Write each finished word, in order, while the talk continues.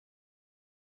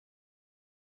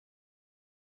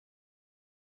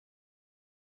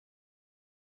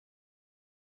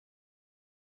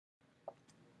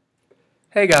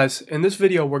Hey guys, in this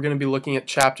video we're going to be looking at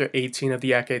chapter 18 of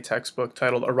the Ecce textbook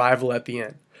titled Arrival at the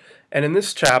Inn. And in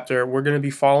this chapter we're going to be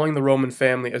following the Roman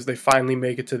family as they finally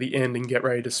make it to the inn and get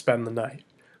ready to spend the night.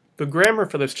 The grammar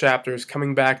for this chapter is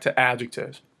coming back to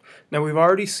adjectives. Now we've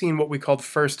already seen what we called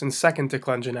first and second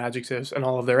declension adjectives and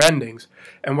all of their endings,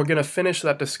 and we're going to finish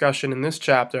that discussion in this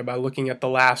chapter by looking at the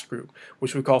last group,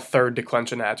 which we call third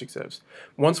declension adjectives.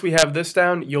 Once we have this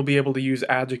down, you'll be able to use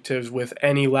adjectives with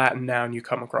any Latin noun you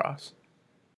come across.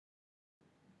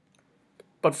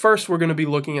 But first we're going to be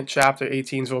looking at chapter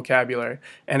 18's vocabulary,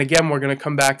 and again we're going to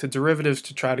come back to derivatives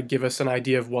to try to give us an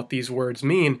idea of what these words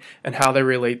mean and how they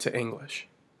relate to English.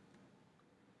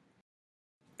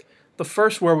 The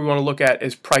first word we want to look at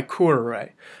is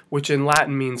praecurrere, which in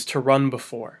Latin means to run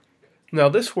before. Now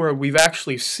this word we've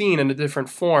actually seen in a different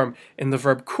form in the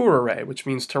verb currere, which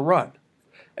means to run.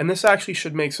 And this actually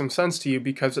should make some sense to you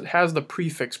because it has the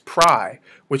prefix prae,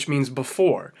 which means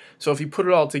before. So if you put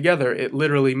it all together, it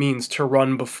literally means to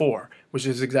run before, which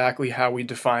is exactly how we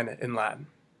define it in Latin.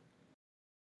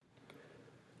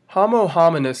 Homo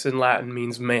hominis in Latin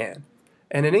means man.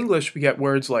 And in English we get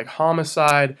words like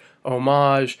homicide,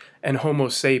 homage, and homo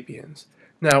sapiens.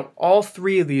 Now, all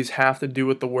three of these have to do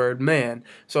with the word man.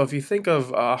 So if you think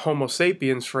of Homo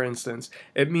sapiens, for instance,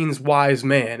 it means wise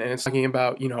man, and it's talking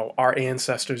about, our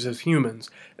ancestors as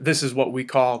humans. This is what we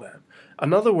call them.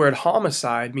 Another word,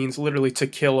 homicide, means literally to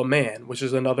kill a man, which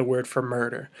is another word for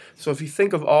murder. So if you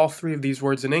think of all three of these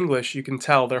words in English, you can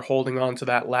tell they're holding on to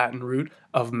that Latin root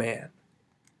of man.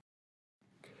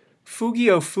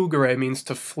 Fugio fugere means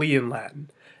to flee in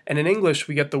Latin. And in English,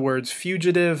 we get the words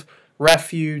fugitive,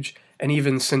 refuge, and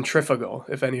even centrifugal,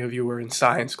 if any of you were in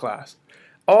science class.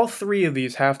 All three of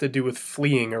these have to do with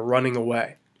fleeing or running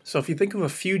away. So if you think of a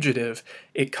fugitive,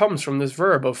 it comes from this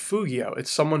verb of fugio.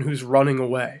 It's someone who's running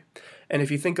away. And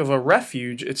if you think of a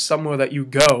refuge, it's somewhere that you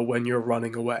go when you're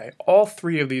running away. All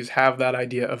three of these have that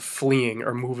idea of fleeing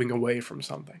or moving away from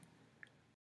something.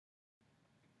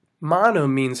 Mano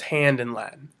means hand in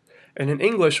Latin. And in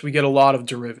English, we get a lot of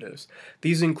derivatives.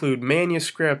 These include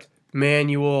manuscript,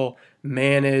 manual,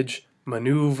 manage,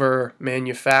 maneuver,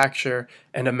 manufacture,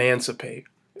 and emancipate.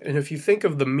 And if you think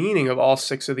of the meaning of all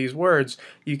six of these words,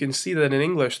 you can see that in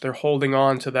English they're holding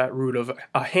on to that root of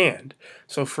a hand.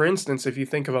 So for instance, if you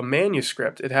think of a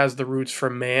manuscript, it has the roots for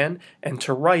man and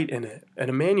to write in it. And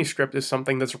a manuscript is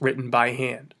something that's written by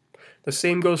hand. The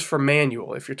same goes for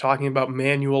manual. If you're talking about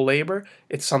manual labor,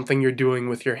 it's something you're doing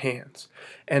with your hands.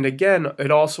 And again,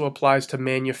 it also applies to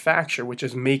manufacture, which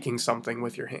is making something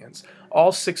with your hands.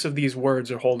 All six of these words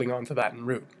are holding on to that in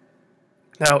root.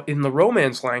 Now, in the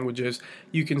Romance languages,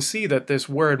 you can see that this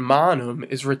word manum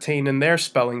is retained in their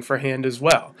spelling for hand as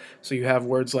well. So you have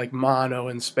words like mano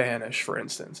in Spanish, for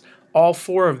instance. All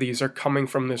four of these are coming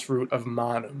from this root of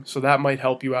manum, so that might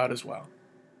help you out as well.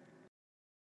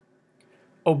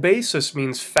 Obesus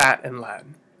means fat in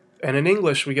Latin, and in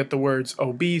English we get the words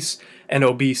obese and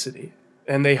obesity,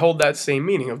 and they hold that same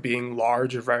meaning of being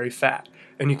large or very fat,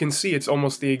 and you can see it's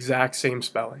almost the exact same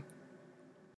spelling.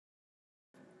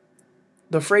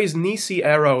 The phrase nisi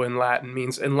ero in Latin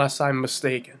means unless I'm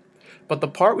mistaken, but the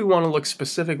part we want to look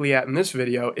specifically at in this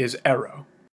video is ero.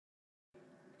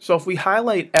 So if we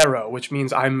highlight ero, which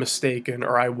means I'm mistaken,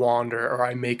 or I wander, or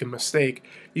I make a mistake,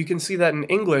 you can see that in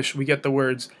English we get the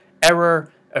words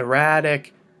error,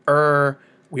 erratic,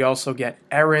 we also get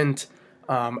errant,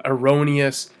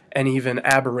 erroneous, and even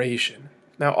aberration.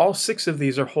 Now all six of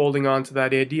these are holding on to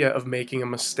that idea of making a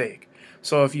mistake.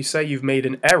 So if you say you've made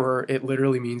an error, it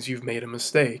literally means you've made a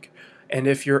mistake. And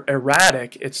if you're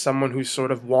erratic, it's someone who's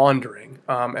sort of wandering.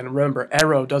 And remember,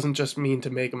 erro doesn't just mean to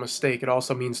make a mistake, it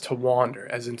also means to wander,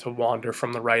 as in to wander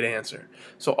from the right answer.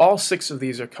 So all six of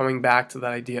these are coming back to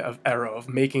that idea of erro, of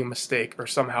making a mistake or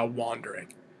somehow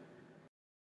wandering.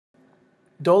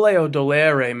 Doleo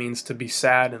dolere means to be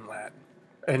sad in Latin.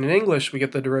 And in English, we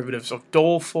get the derivatives of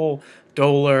doleful,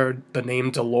 dolor, the name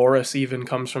Dolores even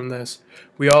comes from this.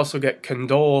 We also get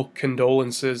condole,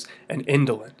 condolences, and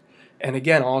indolent. And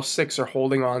again, all six are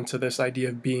holding on to this idea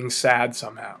of being sad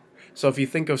somehow. So if you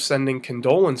think of sending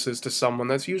condolences to someone,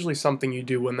 that's usually something you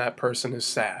do when that person is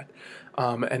sad.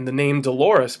 And the name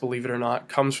Dolores, believe it or not,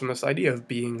 comes from this idea of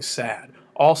being sad.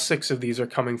 All six of these are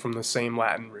coming from the same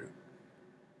Latin root.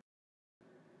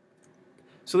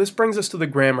 So this brings us to the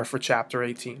grammar for chapter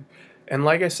 18. And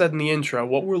like I said in the intro,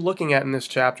 what we're looking at in this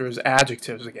chapter is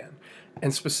adjectives again.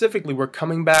 And specifically, we're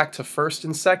coming back to first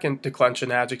and second declension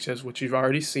adjectives, which you've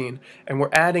already seen, and we're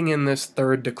adding in this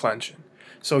third declension.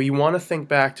 So you want to think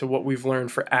back to what we've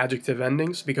learned for adjective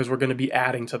endings, because we're going to be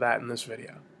adding to that in this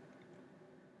video.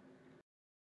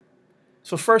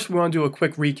 So first we want to do a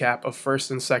quick recap of first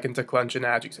and second declension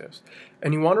adjectives.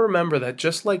 And you want to remember that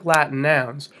just like Latin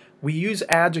nouns, we use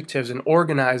adjectives and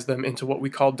organize them into what we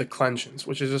call declensions,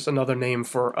 which is just another name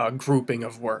for a grouping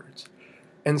of words.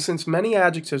 And since many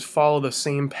adjectives follow the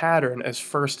same pattern as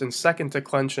first and second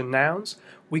declension nouns,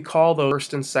 we call those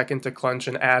first and second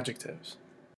declension adjectives.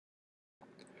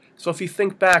 So if you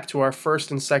think back to our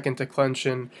first and second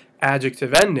declension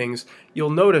adjective endings, you'll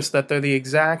notice that they're the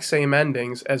exact same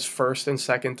endings as first and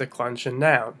second declension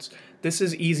nouns. This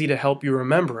is easy to help you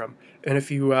remember them. And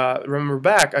if you remember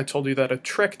back, I told you that a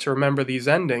trick to remember these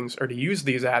endings, or to use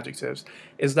these adjectives,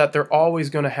 is that they're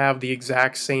always going to have the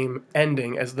exact same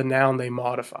ending as the noun they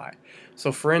modify.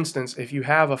 So for instance, if you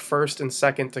have a first and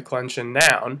second declension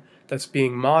noun that's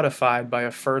being modified by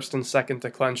a first and second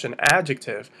declension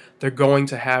adjective, they're going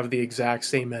to have the exact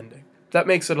same ending. That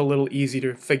makes it a little easy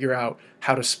to figure out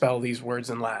how to spell these words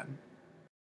in Latin.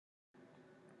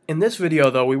 In this video,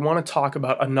 though, we want to talk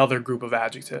about another group of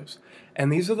adjectives,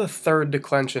 and these are the third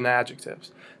declension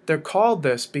adjectives. They're called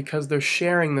this because they're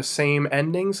sharing the same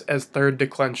endings as third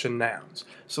declension nouns.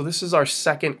 So this is our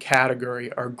second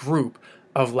category, our group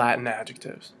of Latin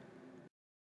adjectives.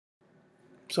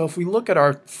 So if we look at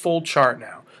our full chart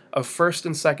now of first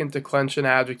and second declension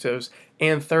adjectives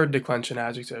and third declension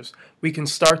adjectives, we can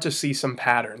start to see some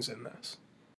patterns in this.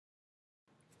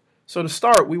 So to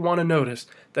start, we want to notice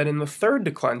that in the third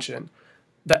declension,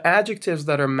 the adjectives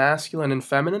that are masculine and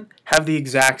feminine have the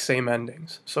exact same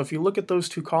endings. So if you look at those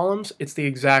two columns, it's the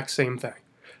exact same thing.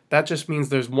 That just means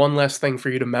there's one less thing for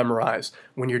you to memorize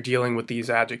when you're dealing with these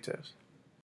adjectives.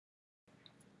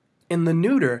 In the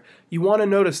neuter, you want to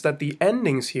notice that the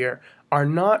endings here are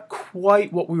not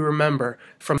quite what we remember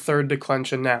from third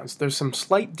declension nouns. There's some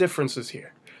slight differences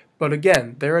here. But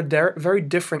again, they're a very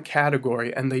different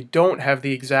category, and they don't have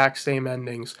the exact same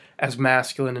endings as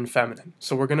masculine and feminine.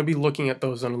 So we're going to be looking at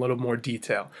those in a little more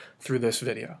detail through this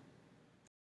video.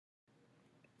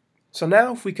 So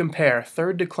now if we compare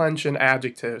third declension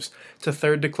adjectives to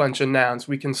third declension nouns,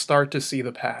 we can start to see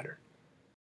the pattern.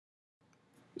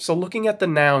 So looking at the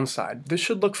noun side, this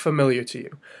should look familiar to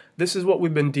you. This is what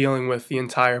we've been dealing with the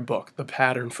entire book, the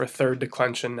pattern for third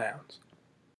declension nouns.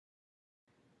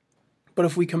 But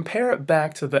if we compare it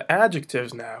back to the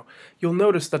adjectives now, you'll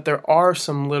notice that there are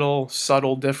some little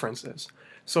subtle differences.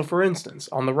 So for instance,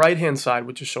 on the right-hand side,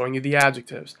 which is showing you the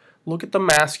adjectives, look at the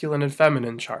masculine and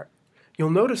feminine chart. You'll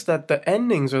notice that the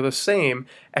endings are the same,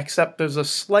 except there's a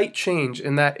slight change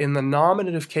in that in the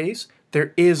nominative case,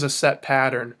 there is a set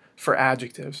pattern for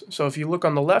adjectives. So if you look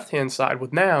on the left-hand side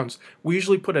with nouns, we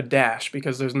usually put a dash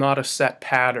because there's not a set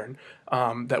pattern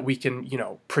that we can,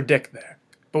 predict there.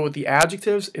 But with the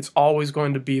adjectives, it's always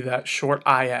going to be that short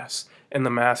is in the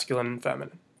masculine and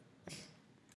feminine.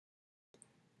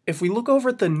 If we look over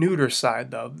at the neuter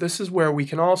side, though, this is where we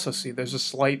can also see there's a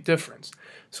slight difference.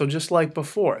 So just like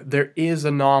before, there is a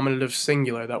nominative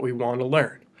singular that we want to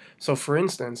learn. So for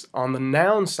instance, on the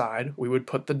noun side, we would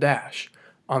put the dash.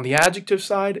 On the adjective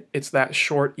side, it's that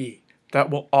short e. That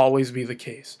will always be the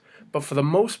case. But for the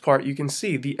most part, you can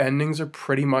see the endings are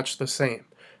pretty much the same.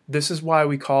 This is why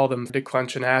we call them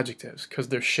declension adjectives, because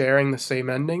they're sharing the same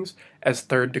endings as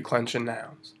third declension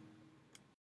nouns.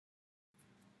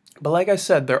 But like I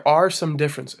said, there are some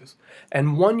differences,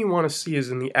 and one you want to see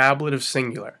is in the ablative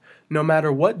singular. No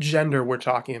matter what gender we're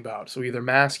talking about, so either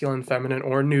masculine, feminine,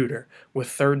 or neuter, with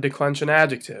third declension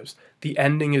adjectives, the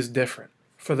ending is different.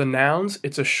 For the nouns,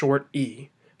 it's a short e.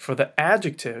 For the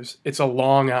adjectives, it's a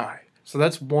long I. So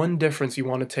that's one difference you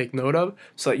want to take note of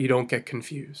so that you don't get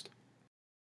confused.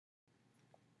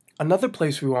 Another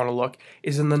place we want to look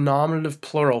is in the nominative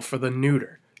plural for the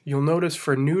neuter. You'll notice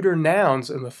for neuter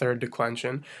nouns in the third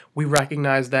declension, we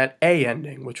recognize that A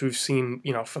ending, which we've seen,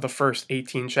 for the first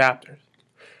 18 chapters.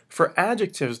 For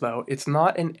adjectives, though, it's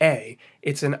not an A,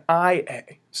 it's an IA.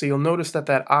 So you'll notice that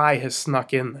that I has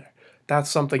snuck in there. That's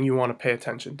something you want to pay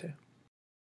attention to.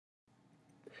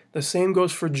 The same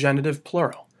goes for genitive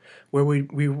plural, where we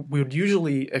would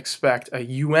usually expect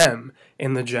a UM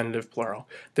in the genitive plural.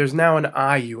 There's now an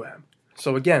IUM.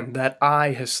 So again, that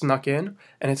I has snuck in,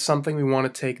 and it's something we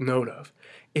want to take note of.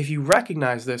 If you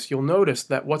recognize this, you'll notice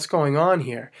that what's going on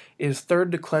here is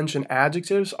third declension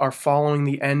adjectives are following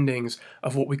the endings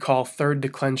of what we call third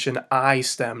declension I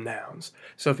stem nouns.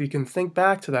 So if you can think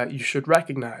back to that, you should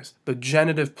recognize the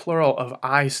genitive plural of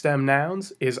I stem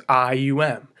nouns is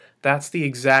IUM. That's the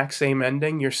exact same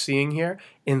ending you're seeing here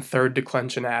in third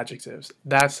declension adjectives.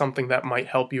 That's something that might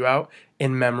help you out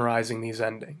in memorizing these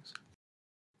endings.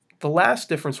 The last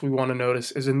difference we want to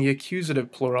notice is in the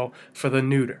accusative plural for the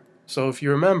neuter. So if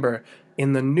you remember,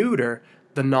 in the neuter,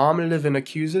 the nominative and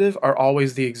accusative are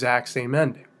always the exact same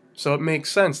ending. So it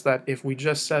makes sense that if we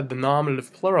just said the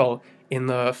nominative plural in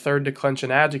the third declension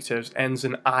adjectives ends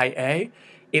in IA,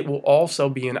 it will also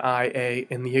be an IA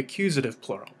in the accusative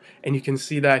plural. And you can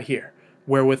see that here,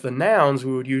 where with the nouns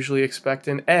we would usually expect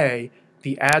an A,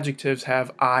 the adjectives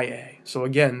have IA. So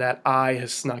again, that I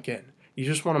has snuck in. You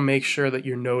just want to make sure that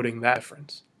you're noting that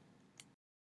difference.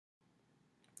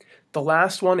 The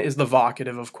last one is the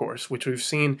vocative, of course, which we've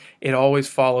seen it always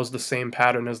follows the same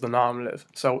pattern as the nominative.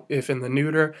 So if in the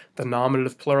neuter the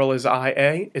nominative plural is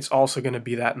IA, it's also going to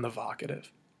be that in the vocative.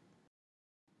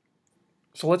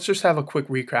 So let's just have a quick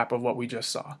recap of what we just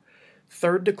saw.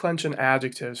 Third declension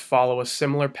adjectives follow a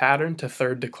similar pattern to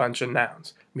third declension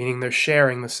nouns, meaning they're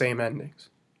sharing the same endings.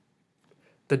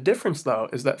 The difference, though,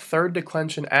 is that third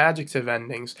declension adjective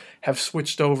endings have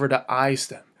switched over to I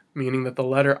stem, meaning that the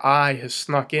letter I has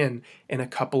snuck in a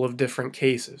couple of different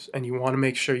cases, and you want to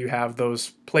make sure you have those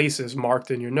places marked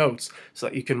in your notes so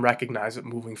that you can recognize it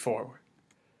moving forward.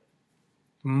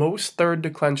 Most third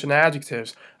declension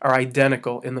adjectives are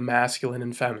identical in the masculine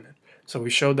and feminine. So we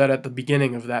showed that at the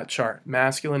beginning of that chart.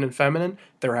 Masculine and feminine,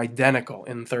 they're identical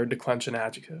in third declension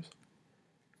adjectives.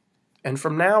 And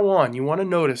from now on, you want to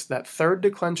notice that third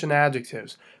declension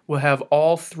adjectives will have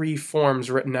all three forms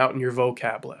written out in your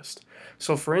vocab list.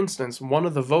 So for instance, one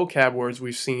of the vocab words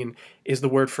we've seen is the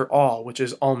word for all, which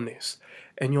is omnis.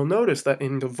 And you'll notice that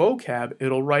in the vocab,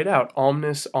 it'll write out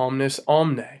omnis, omnis,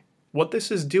 omne. What this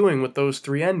is doing with those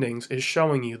three endings is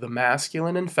showing you the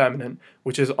masculine and feminine,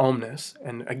 which is omnis,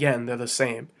 and again, they're the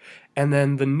same, and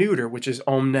then the neuter, which is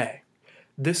omne.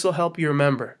 This will help you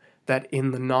remember that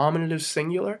in the nominative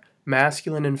singular,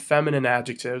 masculine and feminine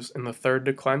adjectives in the third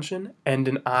declension end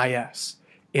in is.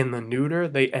 In the neuter,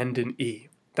 they end in e.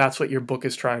 That's what your book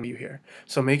is trying to do here.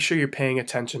 So make sure you're paying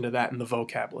attention to that in the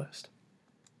vocab list.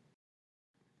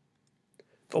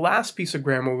 The last piece of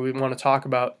grammar we want to talk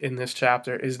about in this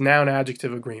chapter is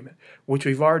noun-adjective agreement, which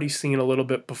we've already seen a little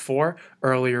bit before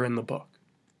earlier in the book.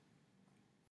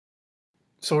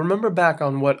 So remember back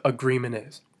on what agreement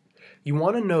is. You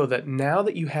want to know that now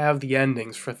that you have the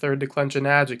endings for third declension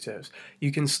adjectives,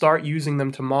 you can start using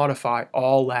them to modify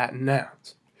all Latin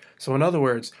nouns. So in other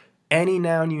words, any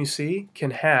noun you see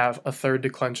can have a third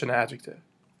declension adjective.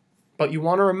 But you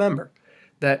want to remember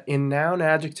that in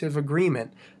noun-adjective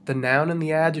agreement, the noun and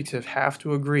the adjective have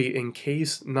to agree in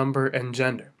case, number, and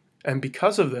gender. And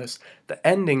because of this, the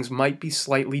endings might be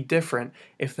slightly different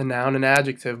if the noun and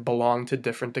adjective belong to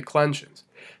different declensions.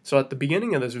 So at the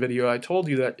beginning of this video, I told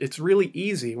you that it's really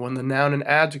easy when the noun and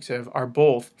adjective are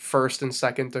both first and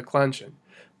second declension.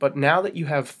 But now that you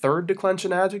have third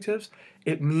declension adjectives,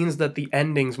 it means that the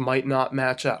endings might not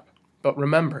match up. But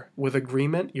remember, with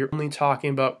agreement, you're only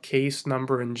talking about case,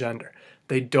 number, and gender.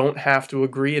 They don't have to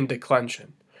agree in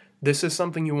declension. This is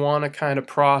something you want to kind of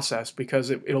process because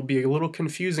it'll be a little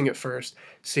confusing at first,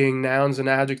 seeing nouns and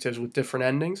adjectives with different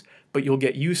endings, but you'll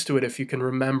get used to it if you can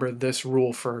remember this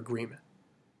rule for agreement.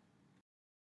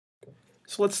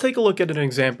 So let's take a look at an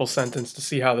example sentence to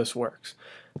see how this works.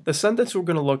 The sentence we're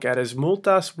going to look at is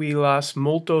multas villas,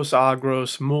 multos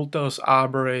agros, multos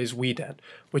arbores viden,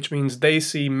 which means they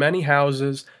see many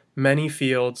houses, many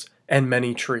fields, and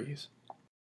many trees.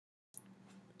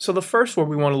 So the first word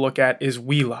we want to look at is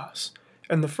villas.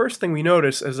 And the first thing we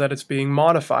notice is that it's being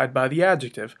modified by the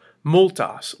adjective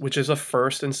multas, which is a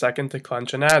first and second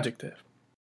declension adjective.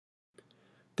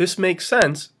 This makes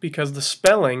sense because the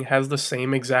spelling has the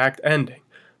same exact ending.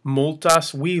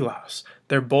 Multas villas.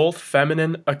 They're both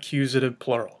feminine accusative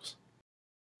plurals.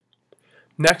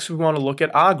 Next we want to look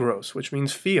at agros, which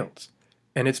means fields.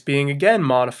 And it's being again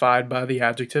modified by the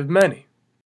adjective many.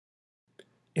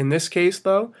 In this case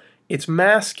though, it's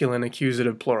masculine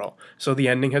accusative plural, so the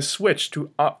ending has switched to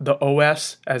the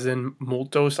os as in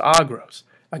multos agros.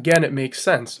 Again, it makes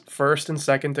sense. First and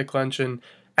second declension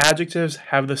adjectives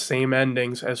have the same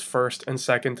endings as first and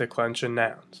second declension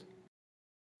nouns.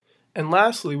 And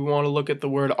lastly, we want to look at the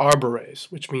word arbores,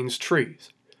 which means trees.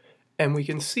 And we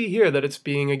can see here that it's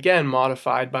being again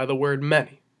modified by the word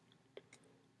many.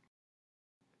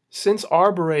 Since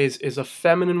arbores is a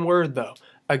feminine word though,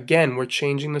 again we're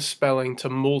changing the spelling to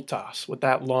multas with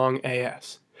that long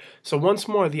as. So once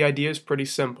more, the idea is pretty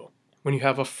simple. When you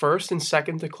have a first and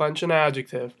second declension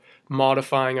adjective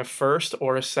modifying a first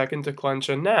or a second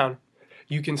declension noun,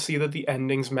 you can see that the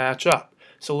endings match up.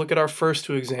 So look at our first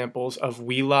two examples of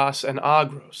villas and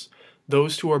agros.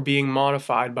 Those two are being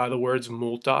modified by the words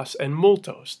multas and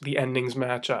multos. The endings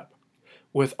match up.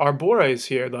 With arbores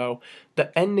here, though,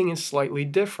 the ending is slightly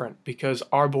different because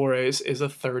arbores is a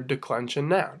third declension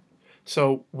noun.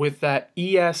 So with that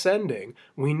es ending,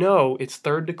 we know it's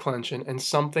third declension and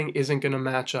something isn't going to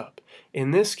match up.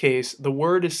 In this case, the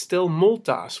word is still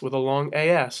multas with a long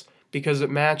as because it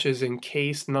matches in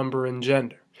case, number, and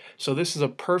gender. So this is a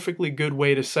perfectly good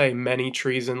way to say many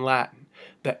trees in Latin.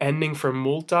 The ending for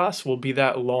multas will be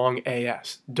that long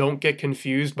as. Don't get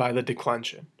confused by the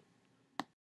declension.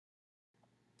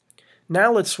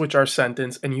 Now let's switch our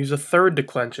sentence and use a third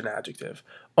declension adjective,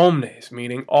 omnes,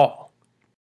 meaning all.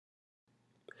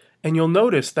 And you'll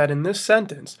notice that in this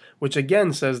sentence, which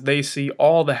again says they see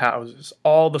all the houses,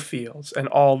 all the fields, and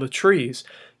all the trees,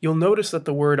 you'll notice that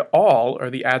the word all, or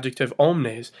the adjective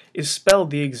omnes, is spelled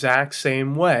the exact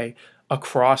same way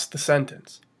across the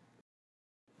sentence.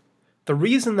 The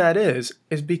reason that is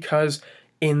because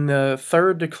in the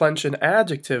third declension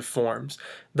adjective forms,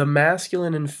 the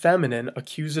masculine and feminine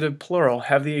accusative plural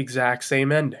have the exact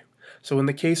same ending. So in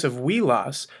the case of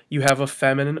huilas, you have a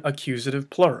feminine accusative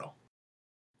plural.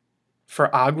 For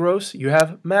agros, you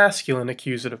have masculine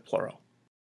accusative plural.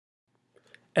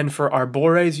 And for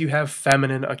arbores, you have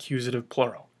feminine accusative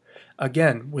plural.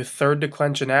 Again, with third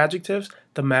declension adjectives,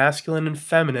 the masculine and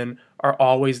feminine are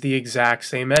always the exact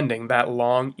same ending, that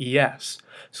long es.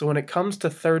 So when it comes to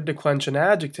third declension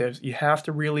adjectives, you have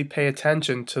to really pay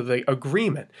attention to the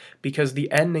agreement because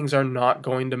the endings are not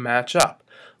going to match up.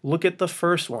 Look at the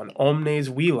first one, omnes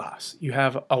huilas. You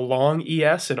have a long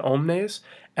es in omnes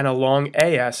and a long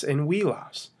as in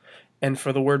huilas. And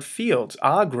for the word fields,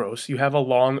 agros, you have a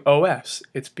long os.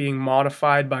 It's being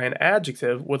modified by an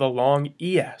adjective with a long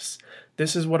es.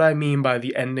 This is what I mean by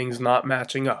the endings not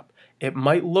matching up. It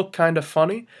might look kind of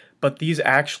funny, but these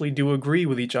actually do agree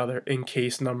with each other in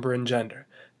case, number, and gender.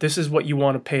 This is what you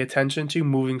want to pay attention to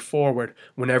moving forward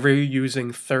whenever you're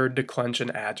using third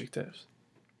declension adjectives.